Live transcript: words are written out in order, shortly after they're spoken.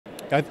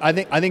I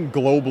think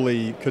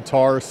globally,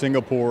 Qatar,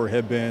 Singapore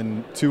have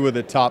been two of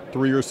the top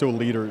 3 or so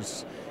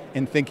leaders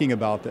in thinking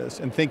about this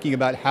and thinking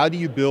about how do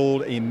you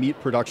build a meat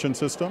production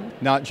system,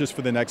 not just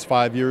for the next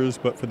 5 years,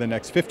 but for the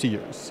next 50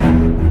 years.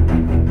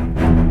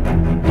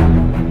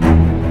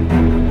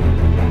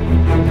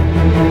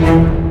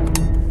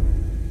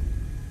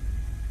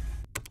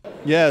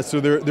 Yeah, so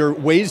there are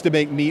ways to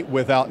make meat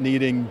without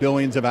needing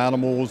billions of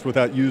animals,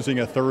 without using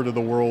a third of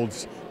the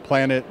world's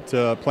planet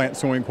to plant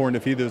soy and corn to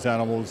feed those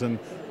animals. And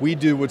we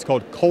do what's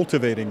called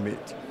cultivating meat.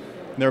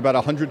 And there are about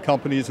 100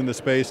 companies in the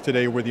space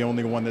today. We're the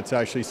only one that's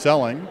actually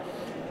selling.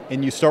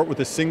 And you start with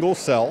a single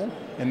cell,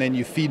 and then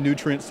you feed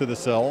nutrients to the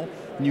cell.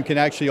 And you can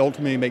actually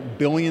ultimately make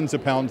billions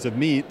of pounds of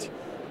meat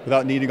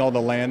without needing all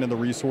the land and the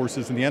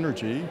resources and the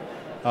energy.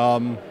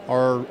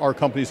 Our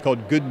company is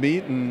called Good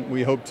Meat, and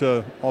we hope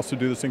to also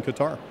do this in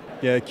Qatar.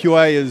 Yeah,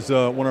 QI is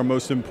one of our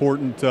most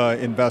important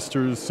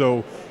investors,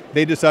 so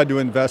they decided to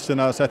invest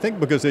in us, I think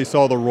because they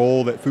saw the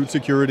role that food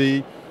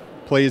security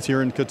plays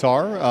here in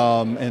Qatar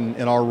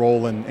and our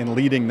role in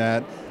leading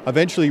that.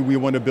 Eventually, we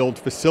want to build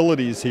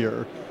facilities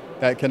here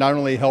that can not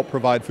only help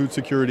provide food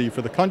security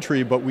for the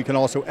country, but we can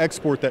also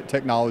export that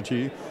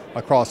technology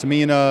across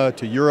MENA,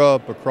 to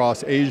Europe,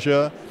 across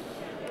Asia.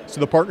 So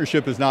the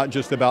partnership is not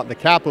just about the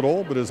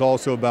capital, but is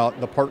also about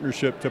the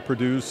partnership to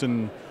produce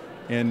and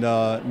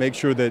make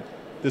sure that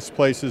this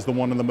place is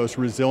one of the most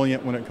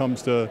resilient when it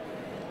comes to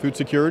food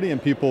security,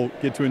 and people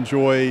get to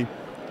enjoy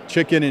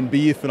chicken and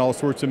beef and all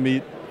sorts of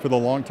meat for the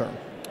long term.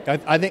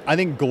 I think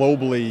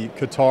globally,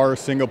 Qatar,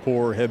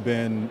 Singapore have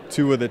been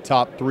two of the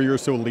top 3 or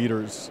so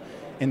leaders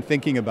in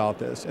thinking about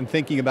this and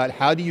thinking about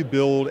how do you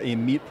build a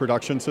meat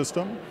production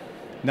system,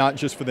 not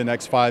just for the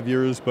next 5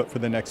 years, but for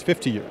the next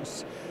 50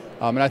 years.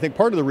 And I think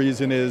part of the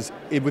reason is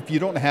if you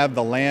don't have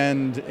the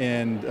land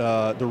and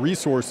the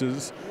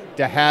resources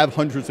to have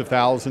hundreds of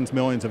thousands,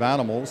 millions of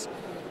animals,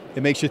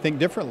 it makes you think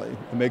differently.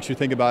 It makes you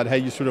think about how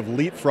you sort of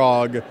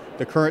leapfrog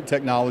the current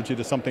technology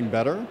to something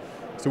better.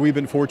 So we've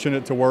been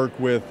fortunate to work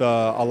with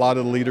a lot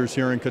of the leaders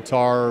here in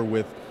Qatar,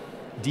 with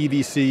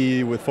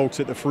DVC, with folks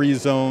at the Free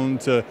Zone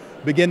to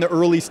begin the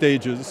early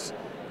stages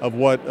of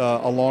what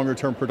a longer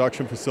term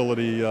production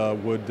facility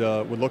would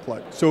look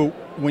like. So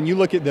when you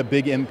look at the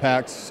big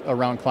impacts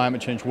around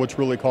climate change, what's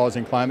really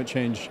causing climate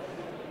change,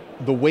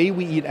 the way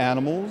we eat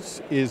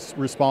animals is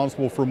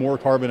responsible for more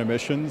carbon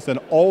emissions than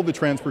all the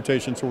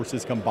transportation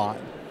sources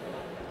combined.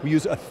 We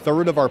use a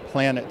third of our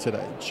planet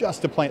today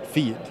just to plant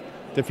feed,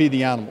 to feed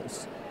the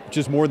animals, which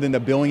is more than the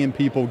 1 billion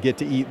people get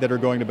to eat that are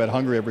going to bed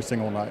hungry every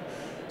single night.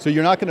 So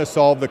you're not going to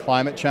solve the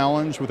climate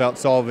challenge without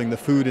solving the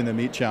food and the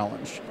meat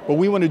challenge. But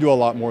we want to do a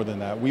lot more than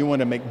that. We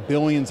want to make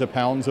billions of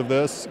pounds of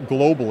this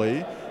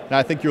globally. And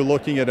I think you're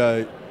looking at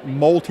a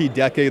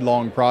multi-decade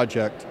long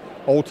project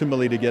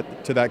ultimately to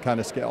get to that kind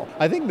of scale.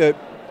 I think that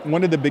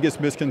one of the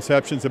biggest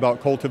misconceptions about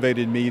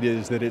cultivated meat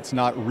is that it's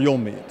not real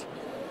meat.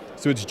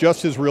 So it's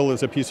just as real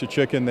as a piece of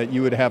chicken that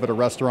you would have at a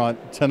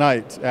restaurant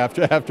tonight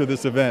after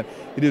this event.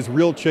 It is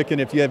real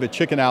chicken. If you have a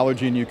chicken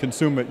allergy and you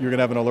consume it, you're going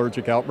to have an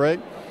allergic outbreak.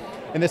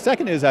 And the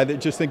second is, I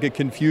just think a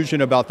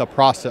confusion about the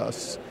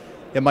process.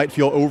 It might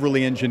feel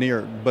overly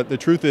engineered, but the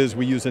truth is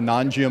we use a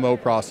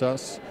non-GMO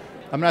process.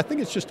 I mean, I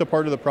think it's just a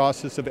part of the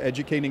process of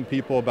educating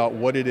people about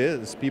what it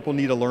is. People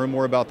need to learn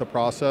more about the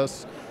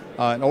process,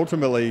 and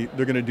ultimately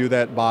they're going to do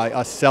that by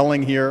us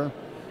selling here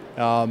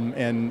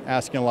and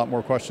asking a lot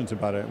more questions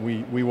about it.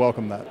 We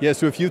welcome that. Yeah,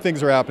 so a few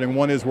things are happening.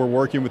 One is we're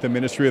working with the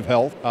Ministry of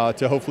Health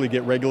to hopefully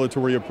get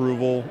regulatory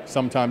approval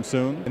sometime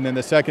soon. And then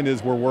the second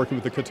is we're working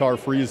with the Qatar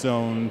Free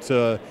Zone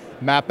to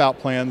map out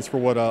plans for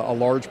what a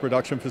large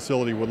production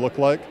facility would look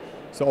like.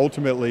 So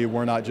ultimately,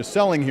 we're not just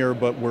selling here,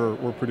 but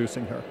we're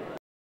producing here.